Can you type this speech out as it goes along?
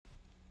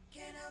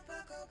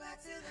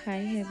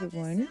Hi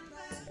everyone,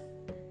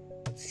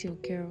 it's your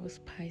girl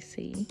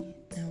Spicy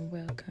and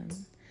welcome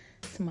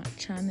to my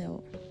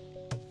channel.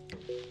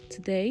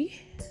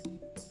 Today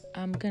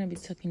I'm gonna be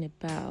talking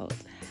about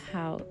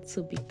how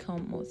to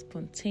become more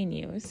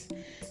spontaneous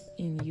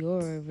in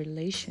your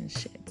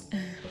relationship.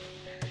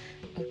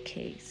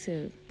 Okay,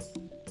 so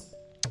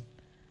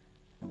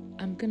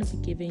I'm gonna be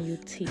giving you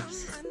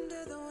tips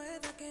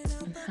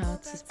on how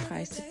to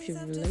spice up your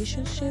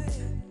relationship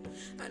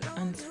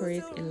and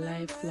create a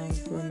lifelong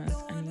romance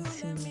and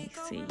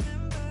intimacy.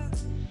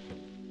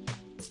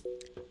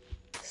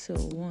 So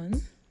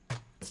one,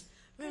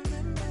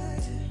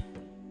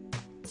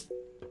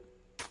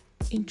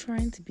 in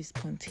trying to be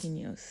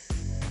spontaneous,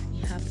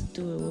 you have to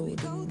do away with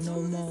the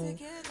normal,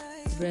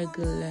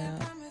 regular,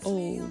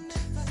 old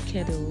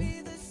schedule.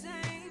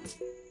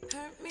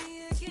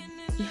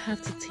 You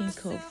have to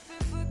think of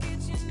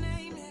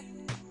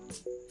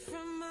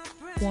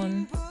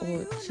one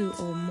or two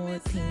or more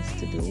things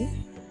to do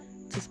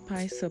to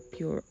spice up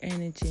your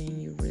energy in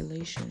your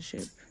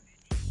relationship.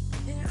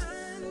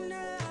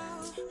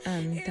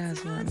 And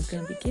that's why I'm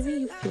going to be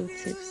giving you a few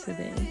tips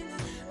today.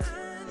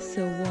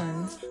 So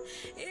one,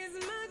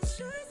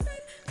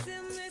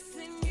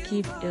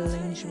 give a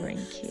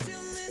lingering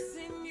kiss.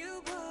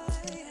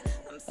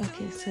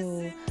 Okay,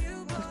 so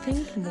I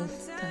think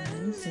most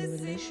times in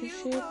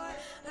relationship,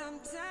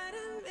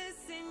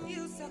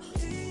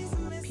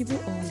 people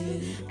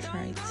only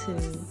try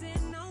to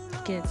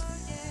get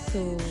so,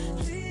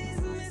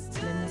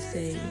 let me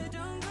say,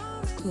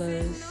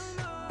 close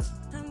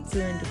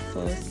during the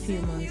first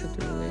few months of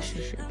the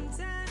relationship.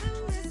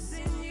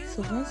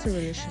 So once the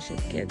relationship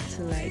gets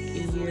to like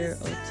a year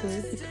or two,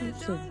 it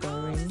becomes so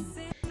boring.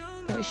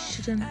 But it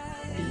shouldn't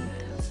be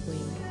that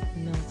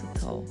way, not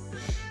at all.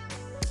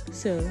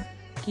 So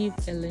give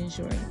a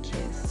lingering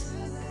kiss.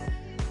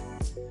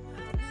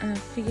 And I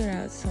figured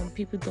out some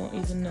people don't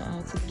even know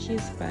how to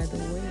kiss, by the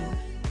way.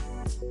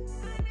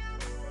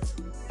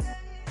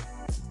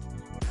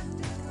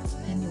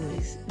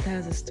 Anyways,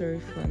 that's a story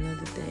for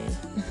another day.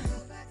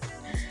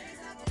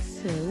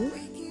 So,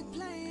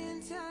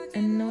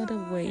 another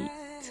way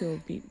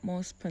to be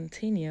more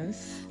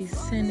spontaneous is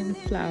sending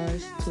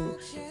flowers to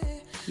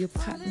your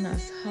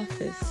partner's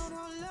office.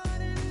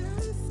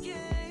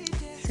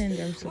 Send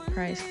them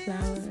surprise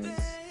flowers.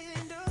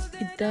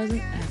 It doesn't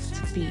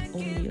have to be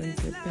only on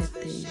their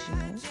birthdays,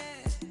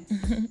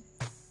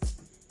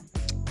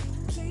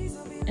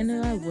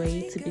 Another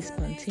way to be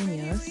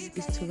spontaneous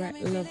is to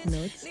write love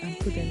notes and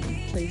put them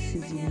in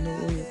places you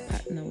know your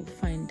partner will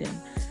find them.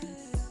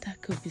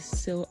 That could be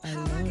so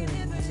alluring,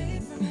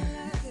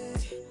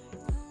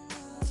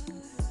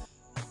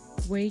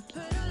 Wake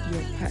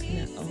your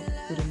partner up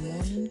with a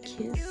morning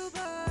kiss.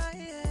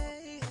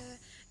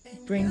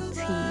 Bring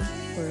tea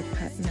for a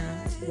partner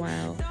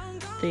while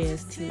they are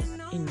still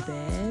in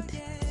bed.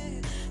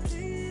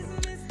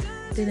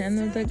 Then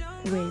another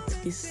way to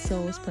be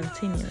so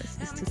spontaneous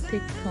is to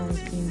take turns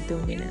being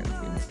dominant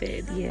in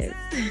bed. Yes.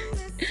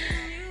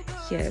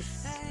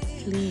 Yes,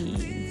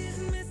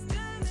 please.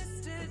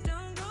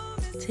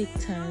 Take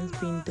turns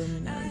being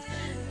dominant.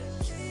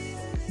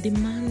 The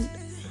man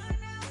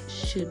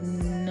should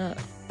not,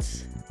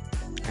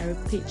 I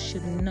repeat,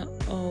 should not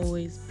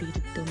always be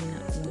the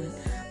dominant one.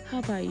 How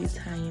about you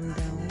tie him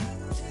down?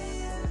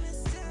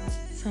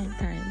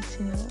 Sometimes,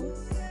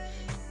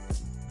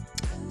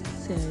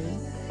 So,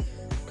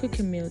 cook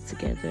a meal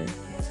together.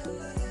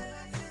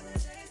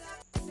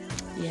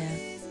 Yeah.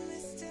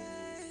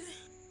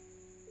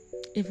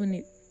 Even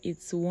if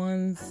it's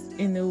once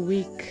in a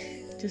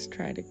week, just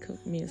try to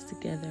cook meals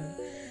together.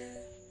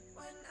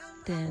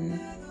 Then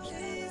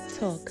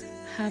talk,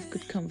 have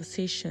good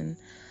conversation,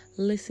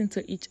 listen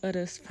to each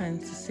other's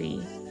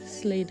fantasy,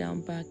 lay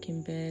down back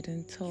in bed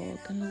and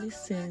talk and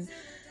listen.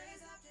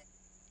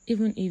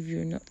 Even if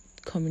you're not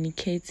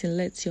communicating,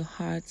 let your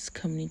hearts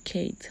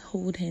communicate.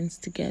 Hold hands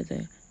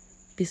together,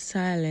 be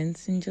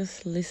silent and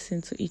just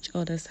listen to each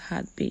other's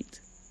heartbeat.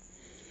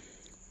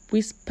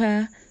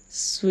 Whisper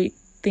sweet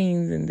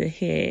things in the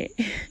ear.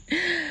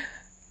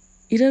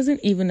 It doesn't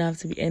even have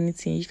to be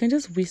anything. You can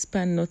just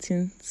whisper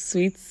nothing,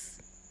 sweet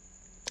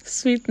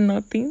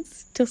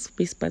nothings. Just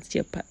whisper to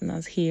your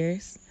partner's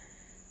ears.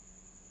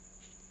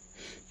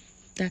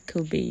 That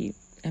could be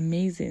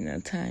amazing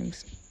at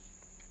times.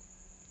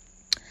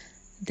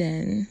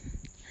 Then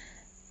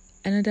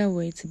another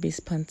way to be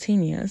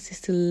spontaneous is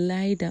to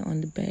lie down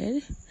on the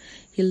bed.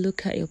 You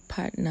look at your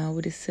partner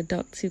with a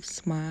seductive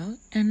smile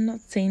and not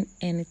saying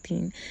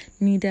anything,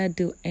 neither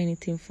do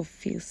anything for a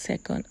few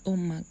seconds. Oh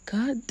my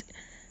God,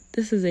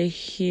 this is a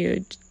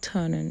huge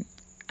turn on,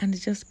 and it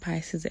just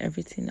spices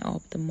everything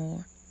up the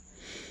more.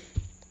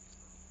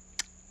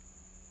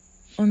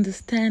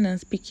 Understand and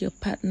speak your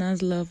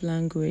partner's love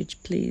language,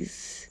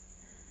 please.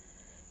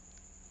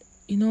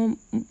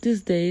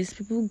 These days,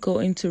 people go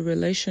into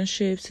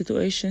relationships,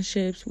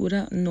 situationships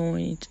without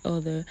knowing each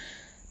other.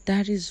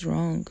 That is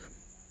wrong.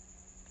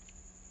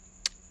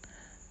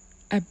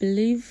 I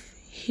believe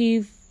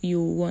if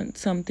you want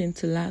something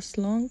to last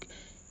long,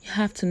 You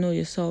have to know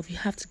yourself. You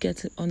have to get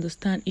to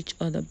understand each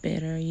other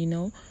better,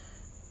 You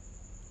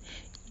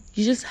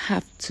just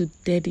have to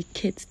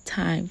dedicate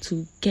time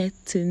to get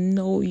to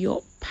know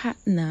your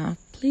partner.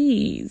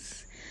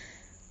 Please.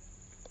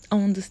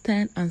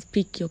 Understand and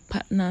speak your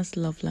partner's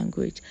love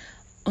language.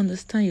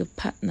 Understand your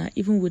partner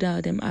even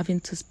without them having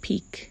to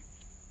speak.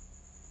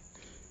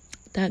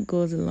 That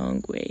goes a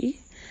long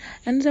way.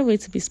 Another way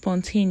to be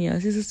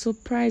spontaneous is to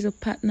surprise your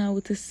partner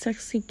with a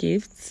sexy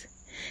gift.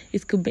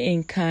 It could be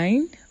in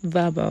kind,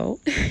 verbal.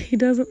 It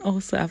doesn't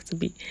also have to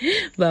be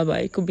verbal.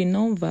 It could be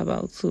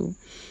non-verbal too.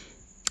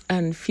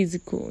 And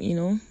physical,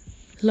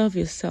 Love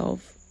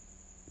yourself.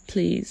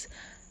 Please.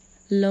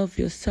 Love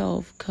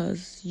yourself,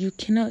 because you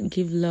cannot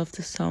give love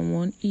to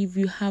someone if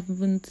you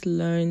haven't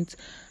learned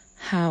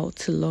how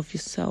to love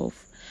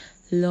yourself.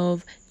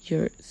 Love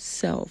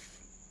yourself.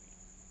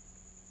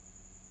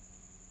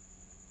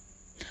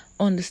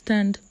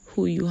 Understand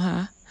who you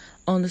are.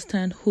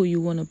 Understand who you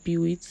want to be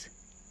with.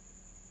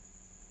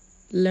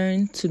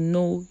 Learn to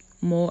know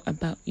more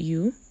about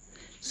you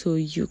so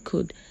you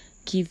could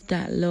give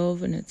that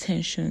love and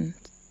attention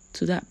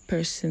to that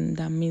person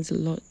that means a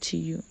lot to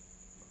you.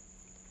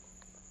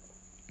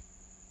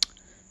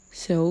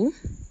 So,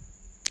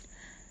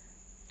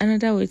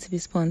 another way to be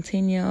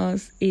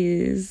spontaneous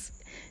is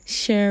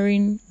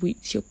sharing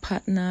with your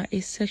partner a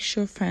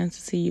sexual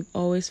fantasy you've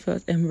always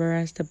felt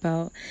embarrassed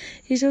about.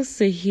 It's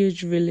just a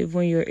huge relief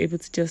when you're able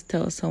to just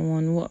tell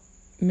someone what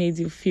made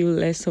you feel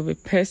less of a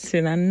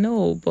person. I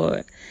know,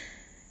 but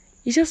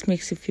it just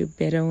makes you feel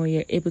better when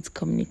you're able to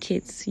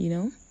communicate,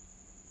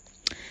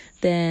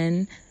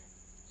 Then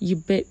you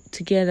bed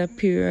together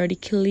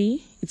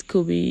periodically. It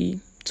could be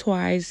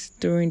twice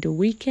during the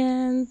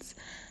weekends.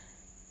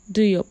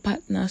 Do your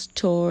partner's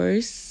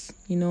chores,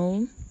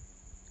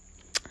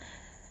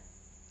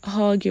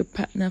 Hug your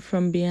partner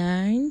from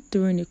behind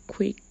during a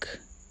quick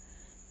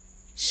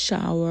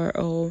shower,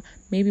 or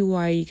maybe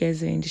while you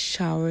guys are in the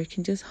shower, you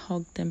can just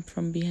hug them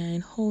from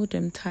behind, hold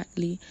them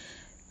tightly,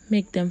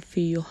 make them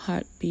feel your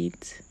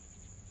heartbeat.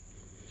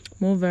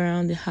 Move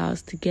around the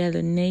house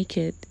together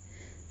naked.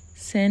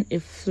 Send a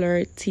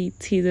flirty,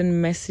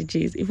 teasing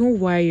messages, even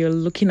while you're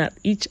looking at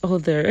each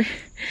other,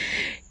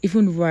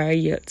 even while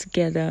you're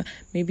together.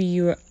 Maybe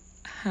you're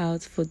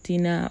out for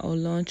dinner or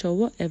lunch or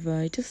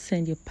whatever. Just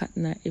send your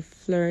partner a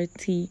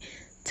flirty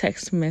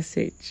text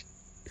message.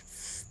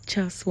 It's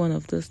just one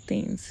of those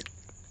things.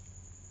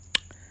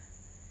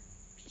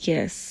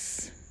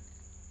 Yes.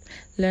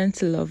 Learn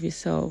to love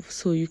yourself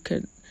so you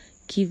can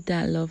give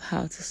that love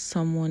out to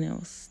someone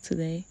else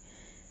today.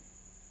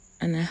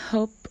 And I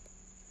hope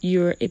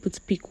you're able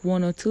to pick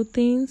one or two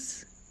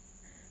things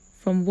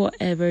from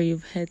whatever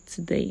you've heard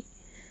today.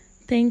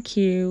 Thank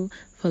you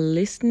for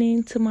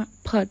listening to my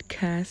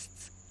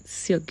podcast.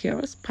 It's your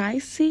girl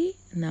Spicy,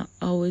 and I'll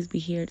always be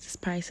here to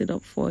spice it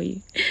up for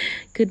you.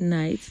 Good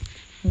night.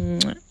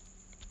 Mwah.